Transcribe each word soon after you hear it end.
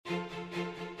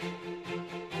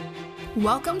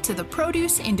Welcome to the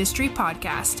Produce Industry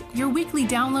Podcast, your weekly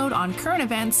download on current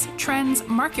events, trends,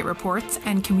 market reports,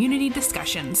 and community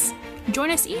discussions. Join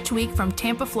us each week from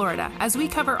Tampa, Florida, as we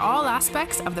cover all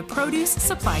aspects of the produce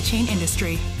supply chain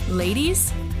industry.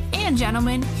 Ladies and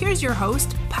gentlemen, here's your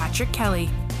host, Patrick Kelly.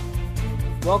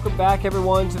 Welcome back,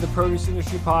 everyone, to the Produce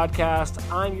Industry Podcast.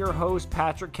 I'm your host,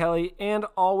 Patrick Kelly, and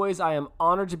always I am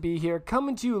honored to be here,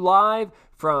 coming to you live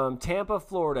from Tampa,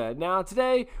 Florida. Now,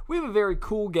 today, we have a very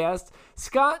cool guest,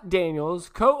 Scott Daniels,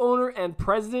 co-owner and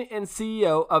president and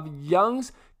CEO of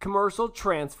Young's Commercial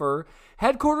Transfer,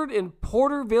 headquartered in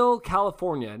Porterville,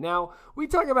 California. Now, we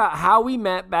talk about how we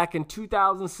met back in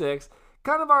 2006,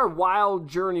 kind of our wild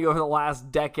journey over the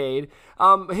last decade,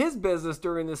 his business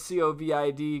during the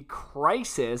COVID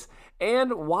crisis,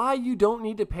 and why you don't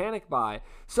need to panic buy.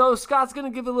 So Scott's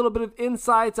going to give a little bit of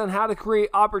insights on how to create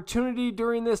opportunity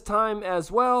during this time as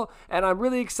well, and I'm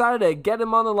really excited to get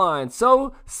him on the line.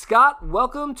 So, Scott,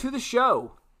 welcome to the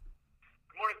show.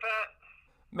 Good morning, Pat.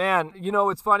 Man, you know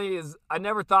what's funny is I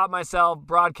never thought myself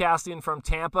broadcasting from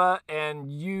Tampa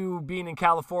and you being in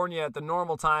California at the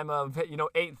normal time of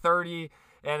 8:30,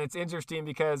 and it's interesting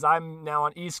because I'm now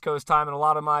on East Coast time and a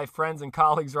lot of my friends and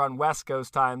colleagues are on West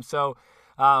Coast time. So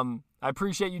I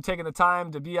appreciate you taking the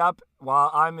time to be up while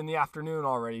I'm in the afternoon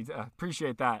already.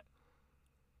 Appreciate that.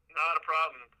 Not a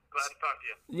problem. Glad to talk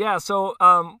to you. Yeah, so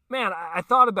man, I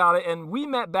thought about it, and we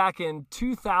met back in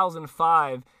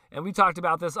 2005, and we talked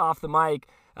about this off the mic.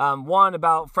 One,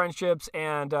 about friendships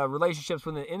and relationships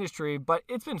within the industry, but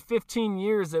it's been 15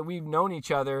 years that we've known each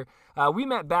other. We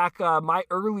met back my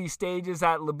early stages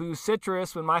at Lebu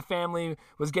Citrus when my family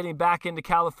was getting back into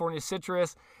California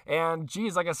citrus. And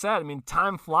geez, like I said, I mean,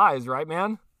 time flies, right,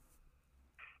 man?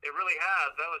 It really has.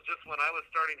 That was just when I was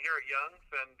starting here at Young's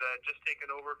and just taking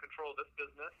over control of this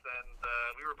business, and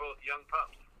we were both young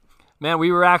pups. Man,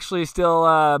 we were actually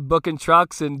still booking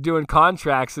trucks and doing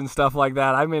contracts and stuff like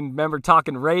that. I remember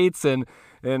talking rates, and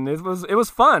it was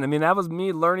fun. I mean, that was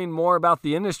me learning more about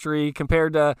the industry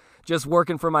compared to just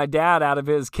working for my dad out of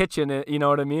his kitchen, you know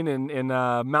what I mean, in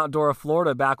Mount Dora,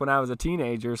 Florida back when I was a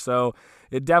teenager. So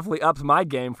it definitely upped my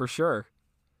game for sure.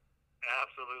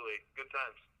 Absolutely. Good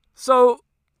times. So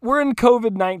we're in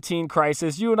COVID-19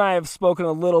 crisis. You and I have spoken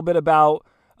a little bit about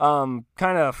kind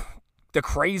of the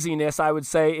craziness, I would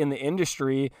say, in the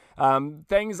industry.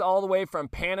 Things all the way from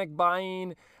panic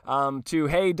buying to,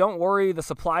 hey, don't worry, the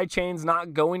supply chain's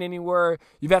not going anywhere.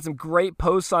 You've had some great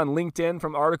posts on LinkedIn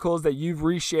from articles that you've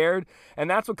reshared, and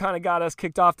that's what kind of got us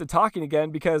kicked off to talking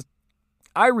again, because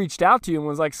I reached out to you and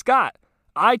was like, Scott,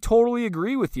 I totally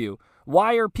agree with you.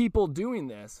 Why are people doing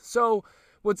this? So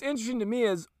what's interesting to me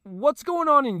is what's going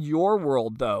on in your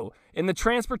world, though. In the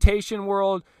transportation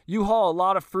world, you haul a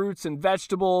lot of fruits and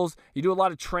vegetables. You do a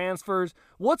lot of transfers.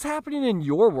 What's happening in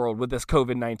your world with this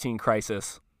COVID-19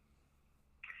 crisis?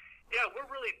 Yeah,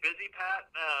 we're really busy, Pat.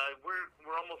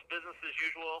 We're almost business as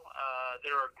usual.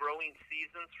 There are growing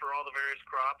seasons for all the various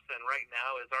crops, and right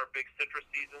now is our big citrus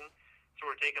season. So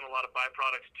we're taking a lot of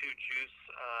byproducts to juice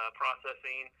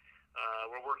processing.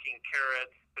 We're working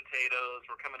carrots, potatoes.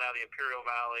 We're coming out of the Imperial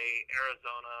Valley,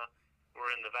 Arizona. We're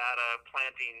in Nevada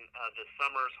planting the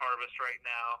summer's harvest right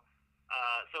now.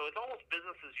 So it's almost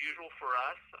business as usual for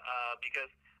us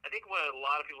because I think what a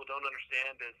lot of people don't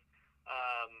understand is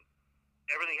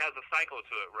everything has a cycle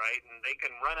to it, right? And they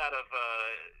can run out of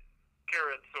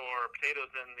carrots or potatoes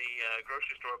in the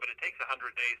grocery store, but it takes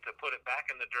 100 days to put it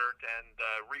back in the dirt and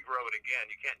regrow it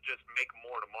again. You can't just make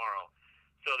more tomorrow.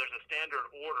 So there's a standard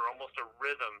order, almost a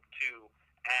rhythm to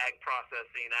ag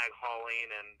processing, ag hauling,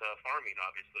 and farming,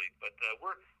 obviously. But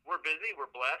we're busy,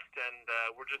 we're blessed, and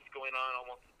we're just going on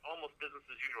almost business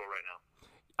as usual right now.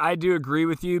 I do agree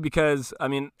with you because, I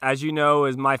mean, as you know,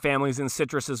 as my family's in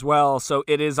citrus as well, so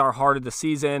it is our heart of the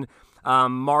season.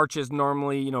 March is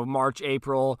normally, March,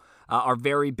 April are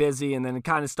very busy, and then it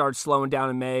kind of starts slowing down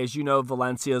in May. As you know,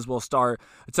 Valencias will start.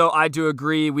 So I do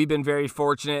agree. We've been very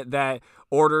fortunate that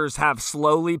orders have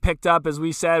slowly picked up, as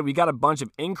we said. We got a bunch of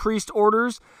increased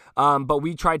orders, but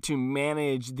we tried to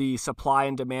manage the supply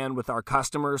and demand with our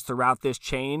customers throughout this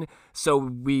chain so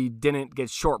we didn't get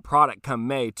short product come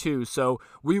May too. So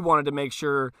we wanted to make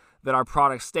sure that our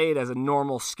product stayed as a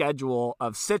normal schedule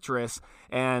of citrus,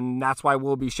 and that's why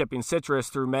we'll be shipping citrus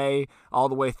through May all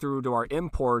the way through to our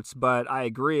imports. But I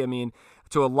agree. I mean,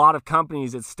 to a lot of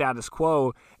companies, it's status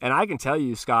quo. And I can tell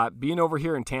you, Scott, being over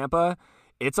here in Tampa,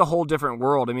 it's a whole different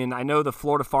world. I mean, I know the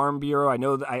Florida Farm Bureau. I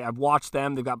know that I've watched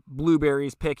them. They've got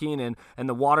blueberries picking, and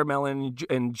the watermelon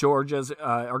in Georgia's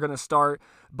are going to start.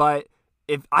 But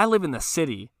if I live in the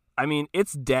city, I mean,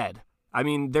 it's dead. I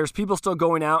mean, there's people still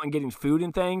going out and getting food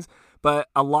and things, but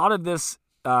a lot of this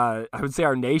I would say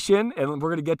our nation, and we're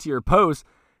going to get to your post,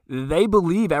 they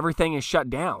believe everything is shut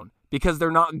down because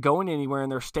they're not going anywhere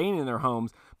and they're staying in their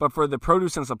homes. But for the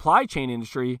produce and supply chain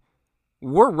industry,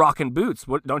 we're rocking boots.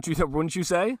 Wouldn't you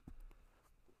say?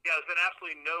 Yeah, there's been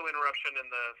absolutely no interruption in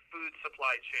the food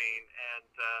supply chain, and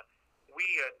we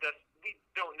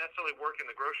don't necessarily work in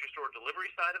the grocery store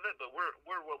delivery side of it, but we're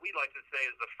what we like to say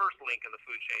is the first link in the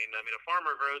food chain. I mean, a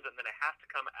farmer grows it, and then it has to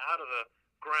come out of the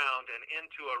ground and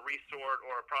into a resort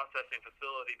or a processing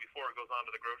facility before it goes on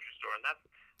to the grocery store, and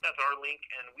that's our link,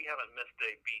 and we haven't missed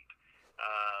a beat.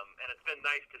 And it's been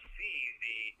nice to see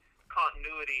the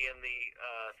continuity in the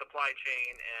supply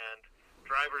chain and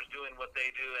drivers doing what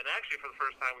they do. And actually, for the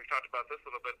first time, we've talked about this a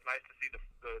little bit, it's nice to see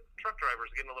the truck drivers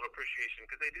getting a little appreciation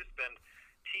because they do spend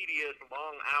tedious,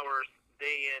 long hours,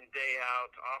 day in, day out,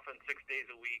 often 6 days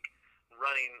a week,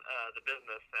 running the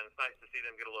business, and it's nice to see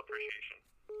them get a little appreciation.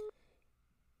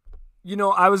 You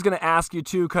know, I was going to ask you,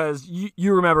 too, because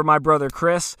you remember my brother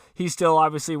Chris. He's still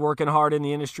obviously working hard in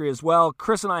the industry as well.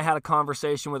 Chris and I had a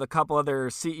conversation with a couple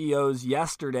other CEOs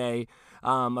yesterday,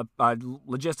 a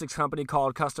logistics company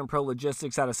called Custom Pro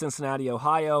Logistics out of Cincinnati,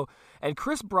 Ohio. And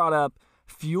Chris brought up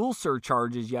fuel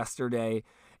surcharges yesterday.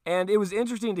 And it was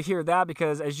interesting to hear that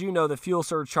because, as you know, the fuel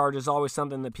surcharge is always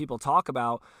something that people talk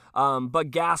about.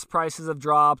 But gas prices have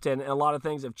dropped and a lot of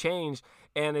things have changed.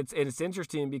 And it's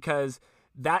interesting because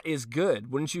that is good,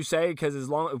 wouldn't you say? Because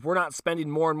if we're not spending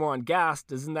more and more on gas,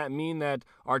 doesn't that mean that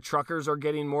our truckers are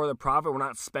getting more of the profit? We're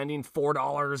not spending $4,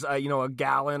 a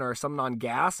gallon or something on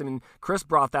gas. I mean, Chris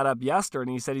brought that up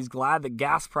yesterday, and he said he's glad that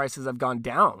gas prices have gone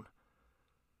down.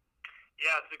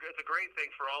 Yeah, it's a great thing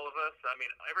for all of us. I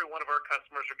mean, every one of our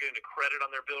customers are getting a credit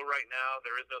on their bill right now.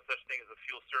 There is no such thing as a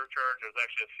fuel surcharge. There's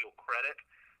actually a fuel credit.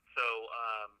 So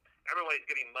everybody's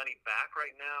getting money back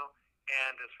right now.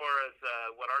 And as far as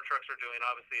what our trucks are doing,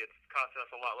 obviously it's costing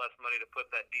us a lot less money to put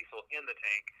that diesel in the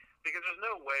tank because there's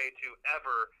no way to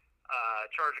ever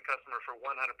charge a customer for 100%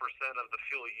 of the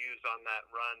fuel used on that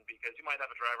run because you might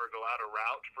have a driver go out a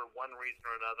route for one reason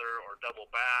or another or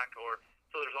double back.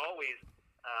 So there's always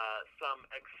some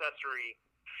accessory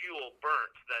fuel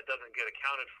burnt that doesn't get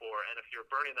accounted for. And if you're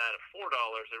burning that at $4,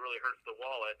 it really hurts the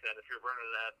wallet. And if you're burning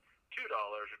it at $2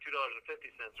 or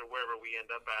 $2.50 or wherever we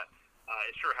end up at,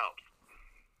 it sure helps.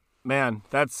 Man,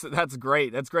 that's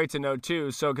great. That's great to know too.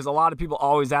 So, because a lot of people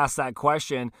always ask that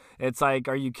question, it's like,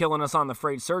 are you killing us on the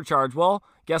freight surcharge? Well,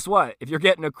 guess what? If you're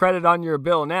getting a credit on your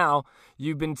bill now,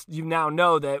 you now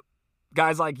know that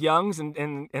guys like Youngs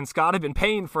and Scott have been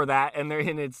paying for that, and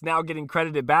it's now getting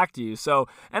credited back to you. So,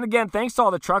 and again, thanks to all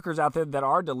the truckers out there that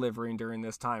are delivering during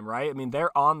this time, right? I mean,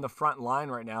 they're on the front line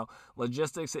right now.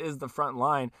 Logistics is the front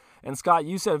line. And Scott,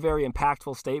 you said a very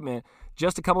impactful statement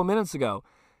just a couple minutes ago.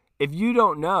 If you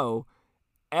don't know,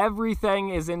 everything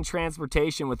is in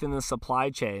transportation within the supply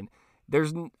chain.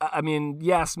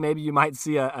 Yes, maybe you might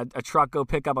see a truck go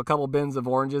pick up a couple bins of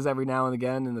oranges every now and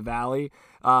again in the valley.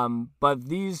 But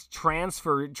these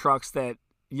transfer trucks that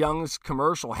Young's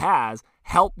Commercial has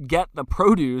help get the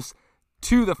produce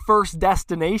to the first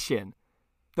destination.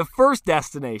 The first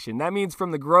destination. That means from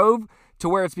the grove to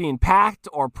where it's being packed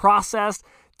or processed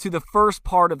to the first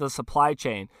part of the supply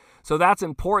chain. So that's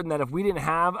important that if we didn't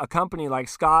have a company like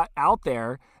Scott out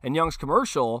there and Young's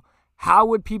Commercial, how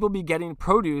would people be getting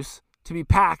produce to be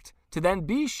packed to then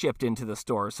be shipped into the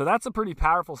store? So that's a pretty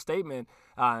powerful statement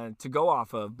to go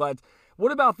off of. But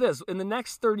what about this? In the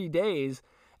next 30 days,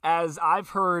 as I've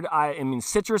heard,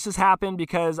 citrus has happened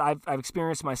because I've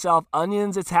experienced myself,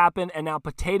 onions it's happened, and now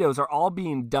potatoes are all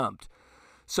being dumped.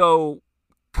 So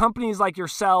companies like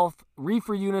yourself,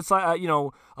 reefer units, a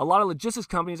lot of logistics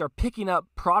companies are picking up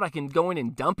product and going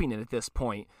and dumping it at this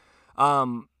point.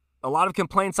 A lot of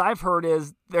complaints I've heard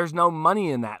is there's no money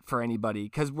in that for anybody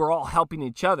because we're all helping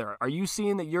each other. Are you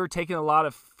seeing that you're taking a lot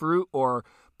of fruit or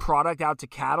product out to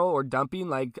cattle or dumping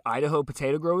like Idaho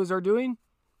potato growers are doing?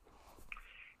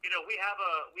 You know, we have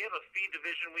a feed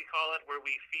division, we call it, where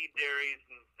we feed dairies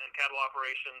and cattle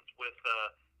operations with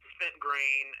spent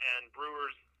grain and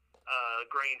brewers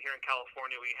grain here in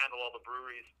California. We handle all the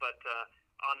breweries, but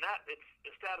on that, it's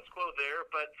status quo there.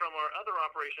 But from our other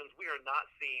operations, we are not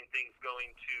seeing things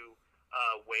going to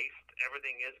waste.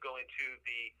 Everything is going to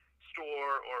the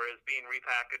store or is being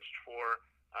repackaged for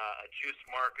a juice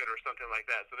market or something like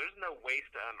that. So there's no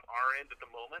waste on our end at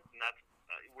the moment, and that's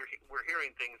we're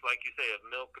hearing things like you say of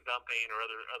milk dumping or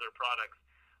other products,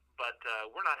 but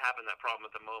we're not having that problem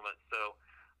at the moment. So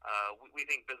we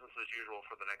think business as usual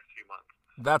for the next few months.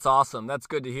 That's awesome. That's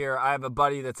good to hear. I have a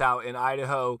buddy that's out in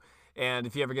Idaho, and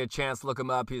if you ever get a chance, look him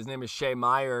up. His name is Shea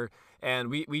Meyer, and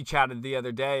we chatted the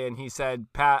other day, and he said,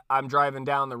 Pat, I'm driving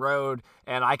down the road,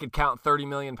 and I could count 30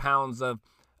 million pounds of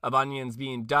of onions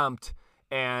being dumped,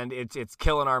 and it's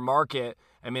killing our market.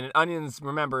 I mean, and onions,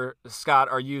 remember, Scott,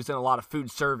 are used in a lot of food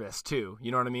service too.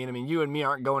 You know what I mean? I mean, you and me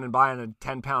aren't going and buying a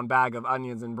 10-pound bag of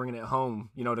onions and bringing it home,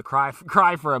 to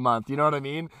cry for a month. You know what I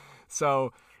mean?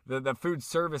 So the food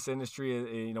service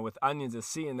industry, with onions is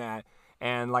seeing that.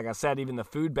 And like I said, even the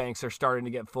food banks are starting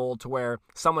to get full to where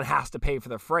someone has to pay for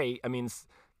the freight. I mean,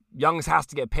 Young's has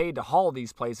to get paid to haul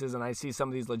these places. And I see some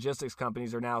of these logistics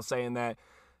companies are now saying that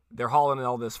they're hauling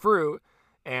all this fruit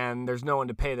and there's no one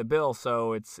to pay the bill.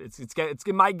 So it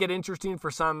might get interesting for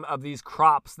some of these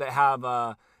crops that have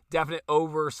a definite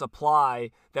oversupply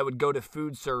that would go to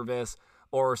food service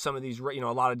or some of these, a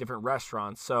lot of different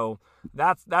restaurants. So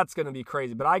that's going to be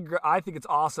crazy. But I think it's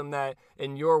awesome that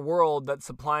in your world that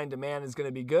supply and demand is going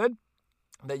to be good,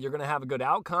 that you're going to have a good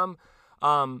outcome.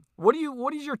 What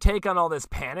is your take on all this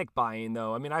panic buying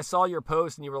though? I mean, I saw your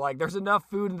post and you were like, there's enough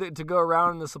food to go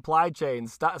around in the supply chain.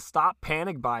 Stop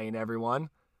panic buying, everyone.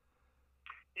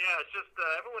 Yeah, it's just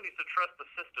everyone needs to trust the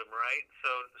system, right?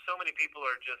 So many people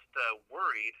are just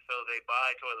worried, so they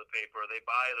buy toilet paper, they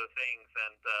buy other things,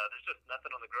 and there's just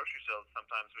nothing on the grocery shelves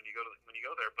sometimes when you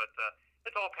go there. But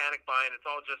it's all panic buying. It's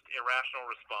all just irrational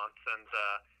response, and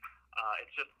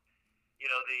it's just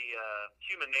the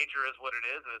human nature is what it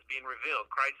is, and it's being revealed.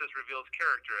 Crisis reveals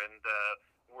character, and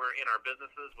we're in our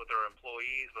businesses with our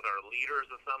employees, with our leaders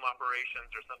of some operations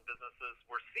or some businesses.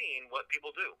 We're seeing what people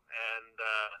do, and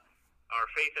our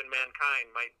faith in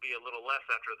mankind might be a little less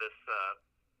after this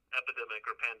epidemic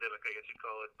or pandemic, I guess you'd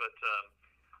call it. But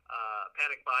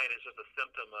panic buying is just a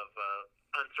symptom of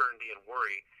uncertainty and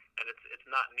worry, and it's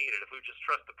not needed. If we just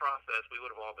trust the process, we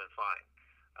would have all been fine.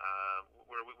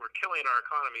 We're killing our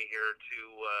economy here to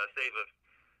save a.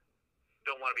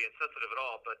 Don't want to be insensitive at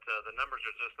all, but the numbers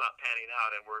are just not panning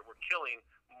out, and we're killing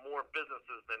more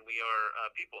businesses than we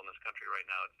are people in this country right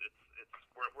now.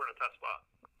 We're in a tough spot.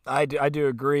 I do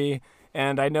agree,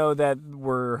 and I know that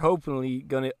we're hopefully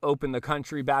going to open the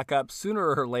country back up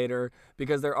sooner or later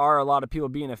because there are a lot of people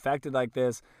being affected like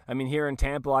this. I mean, here in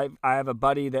Tampa, I have a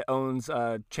buddy that owns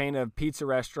a chain of pizza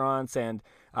restaurants and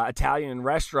Italian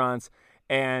restaurants,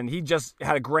 and he just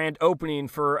had a grand opening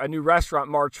for a new restaurant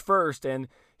March 1st, and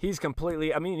he's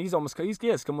completely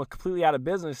completely out of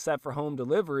business except for home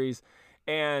deliveries.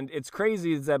 And it's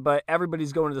crazy but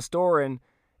everybody's going to the store and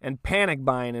panic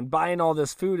buying and buying all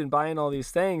this food and buying all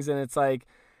these things. And it's like,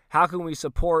 how can we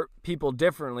support people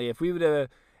differently? If we would have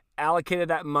allocated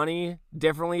that money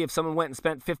differently, if someone went and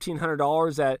spent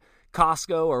 $1,500 at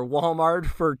Costco or Walmart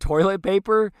for toilet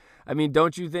paper, I mean,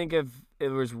 don't you think if it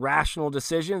was rational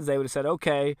decisions, they would have said,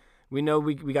 okay, we know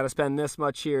we got to spend this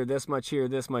much here, this much here,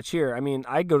 this much here. I mean,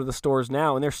 I go to the stores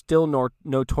now and there's still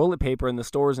no toilet paper in the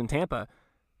stores in Tampa.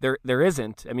 There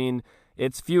isn't. I mean,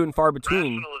 it's few and far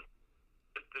between.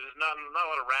 There's not a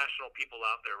lot of rational people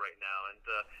out there right now,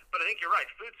 but I think you're right.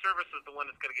 Food service is the one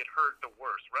that's going to get hurt the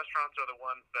worst. Restaurants are the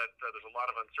ones that there's a lot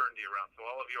of uncertainty around. So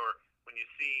all of when you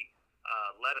see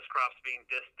lettuce crops being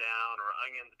dished down or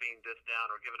onions being dished down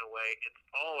or given away, it's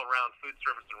all around food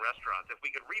service and restaurants. If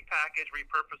we could repackage,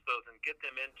 repurpose those, and get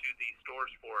them into the stores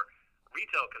for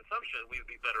retail consumption, we would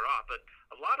be better off. But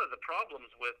a lot of the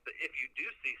problems with if you do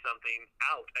see something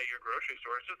out at your grocery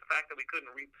store, it's just the fact that we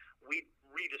couldn't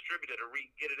redistribute it or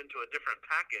get it into a different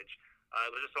package.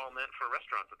 It was just all meant for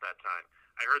restaurants at that time.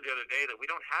 I heard the other day that we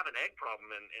don't have an egg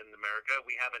problem in America.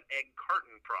 We have an egg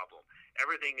carton problem.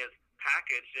 Everything is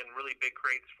packaged in really big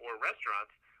crates for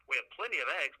restaurants. We have plenty of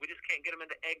eggs. We just can't get them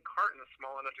into egg cartons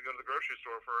small enough to go to the grocery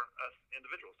store for us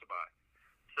individuals to buy.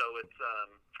 So it's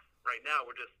right now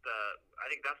we're just I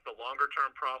think that's the longer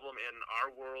term problem in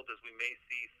our world is we may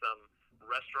see some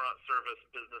restaurant service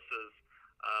businesses,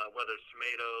 whether it's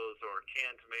tomatoes or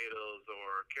canned tomatoes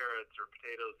or carrots or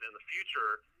potatoes in the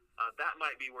future, that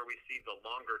might be where we see the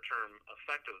longer term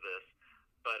effect of this.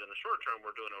 But in the short term,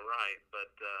 we're doing all right.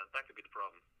 But that could be the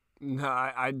problem. No,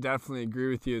 I definitely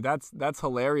agree with you. That's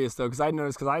hilarious though, because I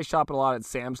noticed because I shop a lot at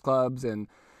Sam's Clubs and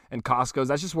Costco's.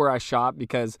 That's just where I shop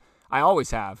because I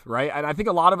always have, right? And I think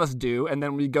a lot of us do. And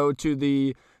then we go to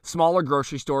the smaller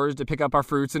grocery stores to pick up our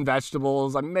fruits and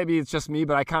vegetables. I mean, maybe it's just me,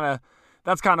 but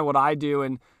that's kind of what I do.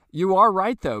 And you are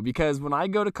right though, because when I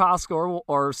go to Costco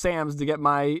or Sam's to get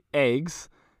my eggs,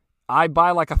 I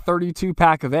buy like a 32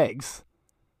 pack of eggs.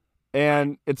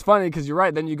 And it's funny because you're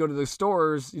right. Then you go to the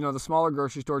stores, the smaller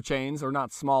grocery store chains, or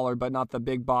not smaller, but not the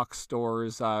big box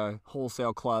stores,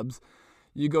 wholesale clubs.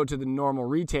 You go to the normal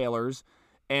retailers,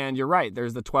 and you're right.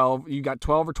 There's the 12. You got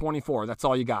 12 or 24. That's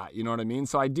all you got. You know what I mean?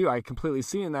 So I completely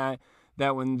see in that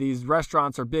when these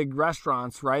restaurants are big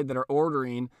restaurants, right, that are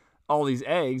ordering all these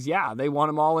eggs, yeah, they want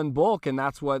them all in bulk, and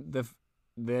that's what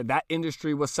that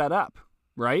industry was set up,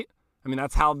 right? I mean,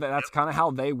 that's kind of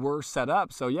how they were set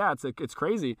up. So yeah, it's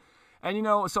crazy. And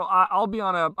so I'll be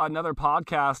on another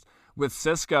podcast with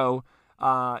Cisco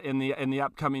in the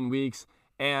upcoming weeks,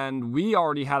 and we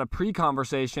already had a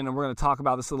pre-conversation, and we're going to talk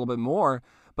about this a little bit more.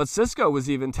 But Cisco was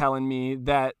even telling me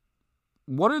that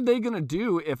what are they going to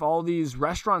do if all these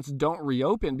restaurants don't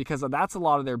reopen, because that's a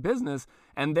lot of their business,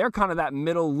 and they're kind of that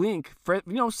middle link for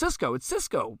Cisco. It's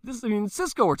Cisco.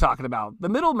 Cisco we're talking about, the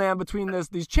middleman between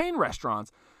these chain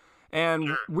restaurants.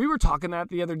 And we were talking that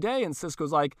the other day, and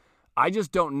Cisco's like, I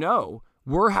just don't know.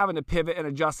 We're having to pivot and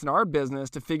adjust in our business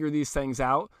to figure these things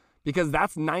out, because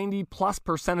that's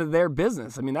 90+% of their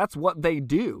business. I mean, that's what they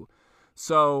do.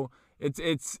 So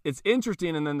it's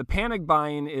interesting. And then the panic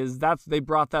buying they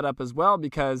brought that up as well,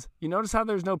 because you notice how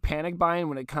there's no panic buying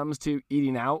when it comes to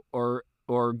eating out or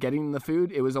getting the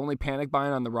food. It was only panic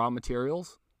buying on the raw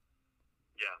materials.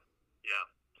 Yeah.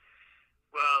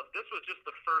 Well, this was just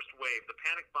the first wave. The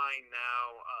panic buying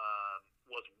now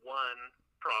was one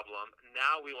problem.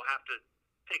 Now we will have to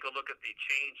take a look at the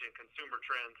change in consumer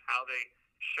trends, how they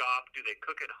shop, do they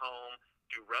cook at home,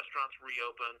 do restaurants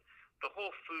reopen? The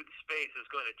whole food space is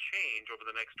going to change over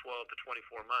the next 12 to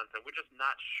 24 months, and we're just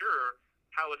not sure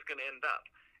how it's going to end up.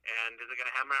 And is it going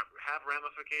to have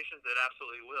ramifications? It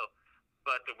absolutely will.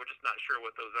 But we're just not sure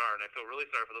what those are. And I feel really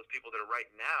sorry for those people that are right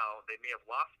now. They may have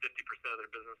lost 50% of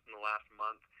their business in the last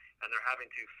month, and they're having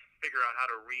to figure out how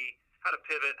to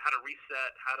pivot, how to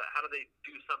reset, how do they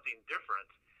do something different.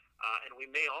 And we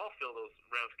may all feel those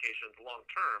ramifications long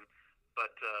term,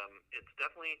 but it's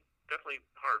definitely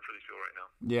hard for these people right now.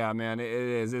 Yeah, man, it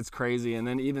is. It's crazy. And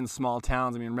then even small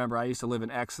towns. I mean, remember, I used to live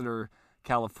in Exeter,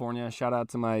 California. Shout out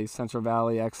to my Central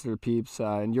Valley Exeter peeps.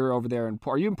 And you're over there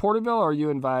are you in Porterville, or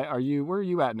where are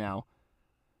you at now?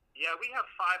 Yeah, we have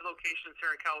 5 locations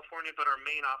here in California, but our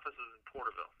main office is in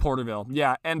Porterville. Porterville,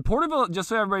 yeah. And Porterville, just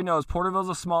so everybody knows, Porterville's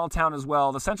a small town as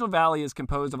well. The Central Valley is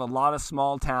composed of a lot of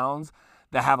small towns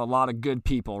that have a lot of good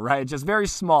people, right? Just very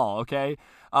small, okay?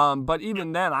 But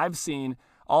even then, I've seen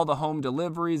all the home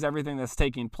deliveries, everything that's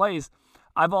taking place.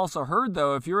 I've also heard,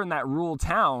 though, if you're in that rural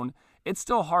town, it's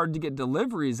still hard to get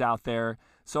deliveries out there.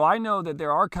 So I know that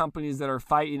there are companies that are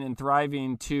fighting and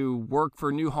thriving to work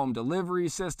for new home delivery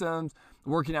systems,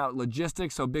 working out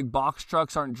logistics so big box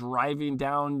trucks aren't driving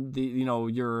down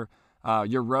your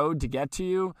road to get to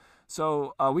you.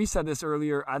 So we said this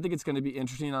earlier. I think it's going to be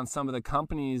interesting on some of the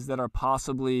companies that are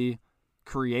possibly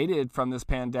created from this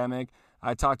pandemic.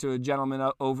 I talked to a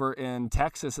gentleman over in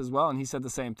Texas as well, and he said the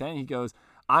same thing. He goes,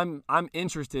 I'm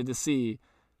interested to see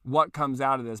what comes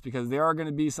out of this, because there are going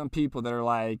to be some people that are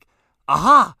like,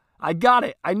 aha, I got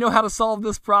it. I know how to solve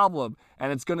this problem.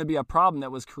 And it's going to be a problem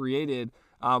that was created,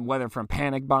 whether from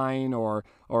panic buying or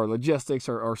logistics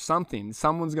or something.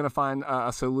 Someone's going to find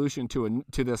a solution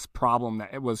to this problem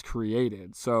that it was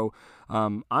created. So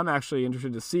I'm actually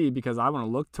interested to see, because I want to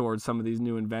look towards some of these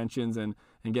new inventions and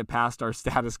get past our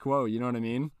status quo. You know what I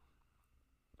mean?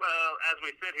 Well, as we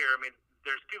sit here, I mean,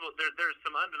 there's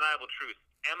some undeniable truths.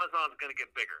 Amazon's going to get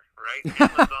bigger, right?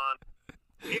 Amazon,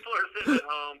 people are sitting at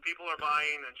home, people are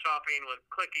buying and shopping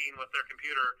clicking with their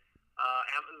computer.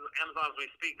 Amazon, as we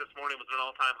speak this morning, was an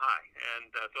all-time high. And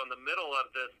so in the middle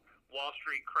of this Wall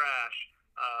Street crash,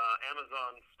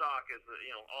 Amazon stock is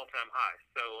all-time high.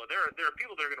 So there are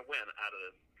people that are going to win out of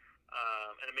this.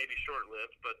 And it may be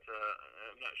short-lived, but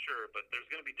I'm not sure. But there's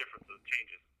going to be differences,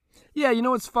 changes. Yeah,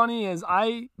 what's funny is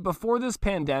before this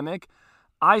pandemic,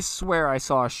 I swear I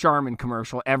saw a Charmin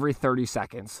commercial every 30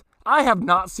 seconds. I have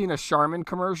not seen a Charmin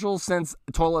commercial since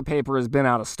toilet paper has been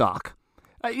out of stock.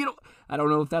 I don't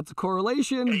know if that's a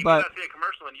correlation, but... You will not see a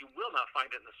commercial, and you will not find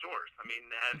it in the stores. I mean,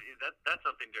 that's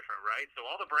something different, right? So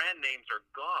all the brand names are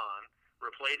gone,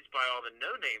 replaced by all the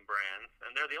no-name brands,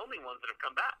 and they're the only ones that have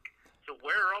come back. So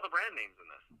where are all the brand names in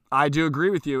this? I do agree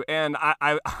with you, and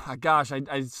I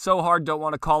so hard don't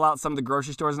want to call out some of the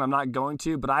grocery stores, and I'm not going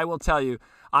to, but I will tell you,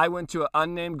 I went to an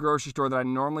unnamed grocery store that I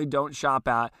normally don't shop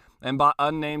at and bought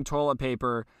unnamed toilet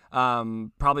paper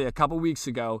probably a couple weeks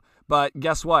ago, but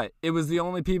guess what? It was the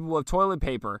only people with toilet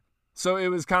paper. So it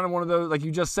was kind of one of those, like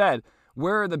you just said,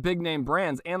 where are the big name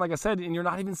brands? And like I said, and you're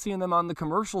not even seeing them on the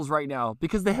commercials right now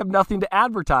because they have nothing to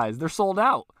advertise. They're sold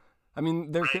out. I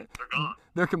mean,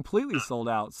 they're completely sold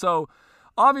out. So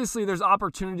obviously there's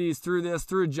opportunities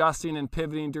through adjusting and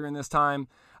pivoting during this time.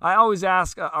 I always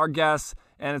ask our guests,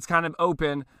 and it's kind of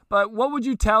open, but what would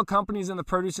you tell companies in the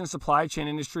produce and supply chain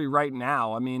industry right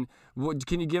now? I mean,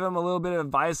 can you give them a little bit of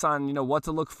advice on, what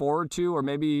to look forward to, or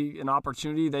maybe an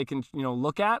opportunity they can,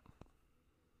 look at?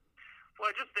 Well,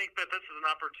 I just think that this is an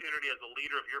opportunity as a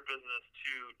leader of your business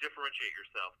to differentiate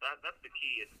yourself. That's the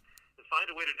key. Is find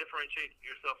a way to differentiate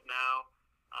yourself now.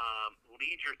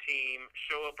 lead your team,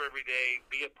 show up every day,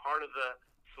 be a part of the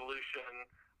solution.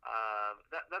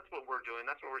 That's what we're doing.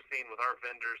 That's what we're seeing with our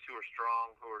vendors who are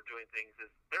strong, who are doing things, is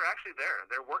they're actually there.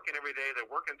 They're working every day. They're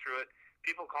working through it.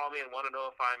 People call me and want to know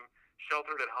if I'm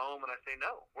sheltered at home, and I say,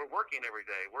 no, we're working every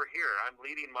day. We're here. I'm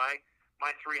leading my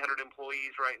 300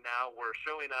 employees right now. We're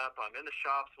showing up. I'm in the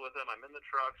shops with them. I'm in the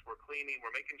trucks. We're cleaning.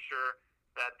 We're making sure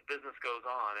that the business goes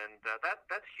on. And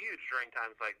that's huge during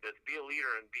times like this. Be a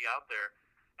leader and be out there.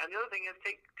 And the other thing is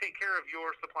take care of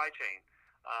your supply chain.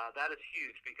 That is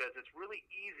huge, because it's really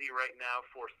easy right now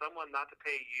for someone not to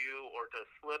pay you or to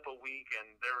slip a week, and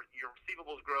your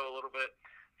receivables grow a little bit.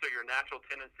 So your natural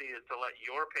tendency is to let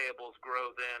your payables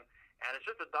grow then. And it's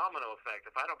just a domino effect.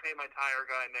 If I don't pay my tire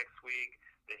guy next week,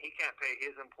 then he can't pay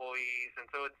his employees. And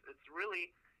so it's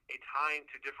really a time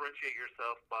to differentiate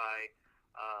yourself by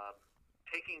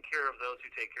taking care of those who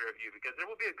take care of you, because there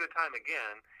will be a good time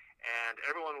again, and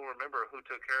everyone will remember who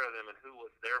took care of them and who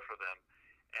was there for them.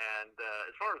 And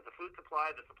as far as the food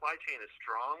supply, the supply chain is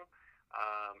strong.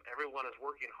 Everyone is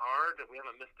working hard. We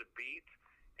haven't missed a beat.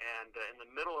 And in the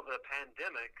middle of a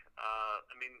pandemic,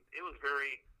 it was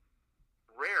very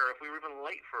rare if we were even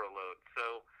late for a load.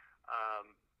 So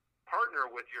partner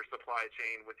with your supply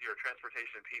chain, with your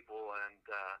transportation people, and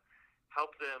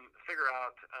help them figure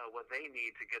out what they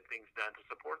need to get things done to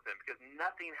support them, because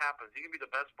nothing happens. You can be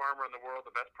the best farmer in the world,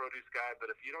 the best produce guy,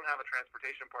 but if you don't have a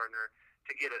transportation partner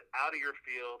to get it out of your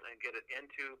field and get it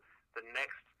into the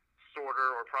next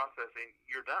sorter or processing,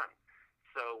 you're done.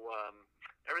 So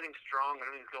everything's strong,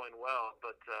 everything's going well,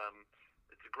 but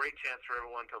it's a great chance for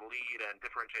everyone to lead and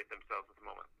differentiate themselves at the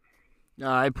moment.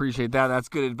 I appreciate that. That's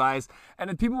good advice. And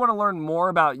if people want to learn more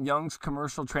about Young's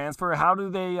Commercial Transfer, how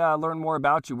do they learn more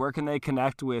about you? Where can they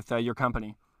connect with your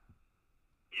company?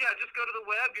 Yeah, just go to the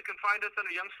web. You can find us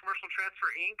under Young's Commercial Transfer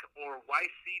Inc. or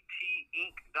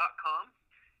yctinc.com,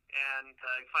 and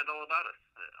find all about us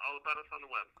on the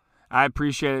web. I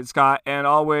appreciate it, Scott. And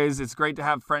always, it's great to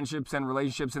have friendships and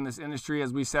relationships in this industry.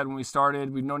 As we said when we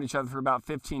started, we've known each other for about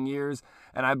 15 years.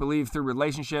 And I believe through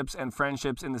relationships and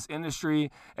friendships in this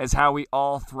industry is how we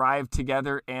all thrive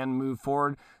together and move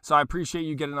forward. So I appreciate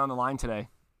you getting on the line today.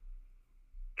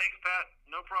 Thanks, Pat.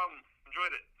 No problem.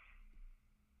 Enjoyed it.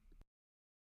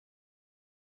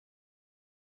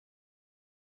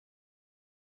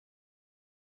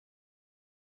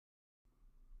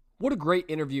 What a great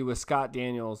interview with Scott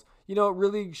Daniels. You know, it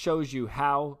really shows you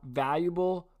how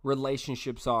valuable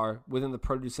relationships are within the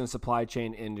produce and supply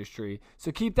chain industry.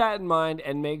 So keep that in mind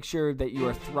and make sure that you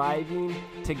are thriving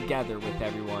together with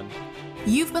everyone.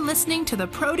 You've been listening to the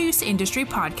Produce Industry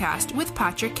Podcast with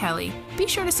Patrick Kelly. Be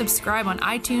sure to subscribe on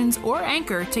iTunes or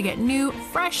Anchor to get new,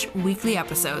 fresh weekly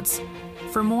episodes.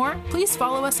 For more, please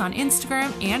follow us on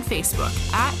Instagram and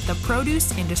Facebook at the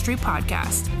Produce Industry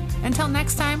Podcast. Until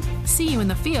next time, see you in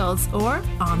the fields or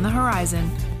on the horizon.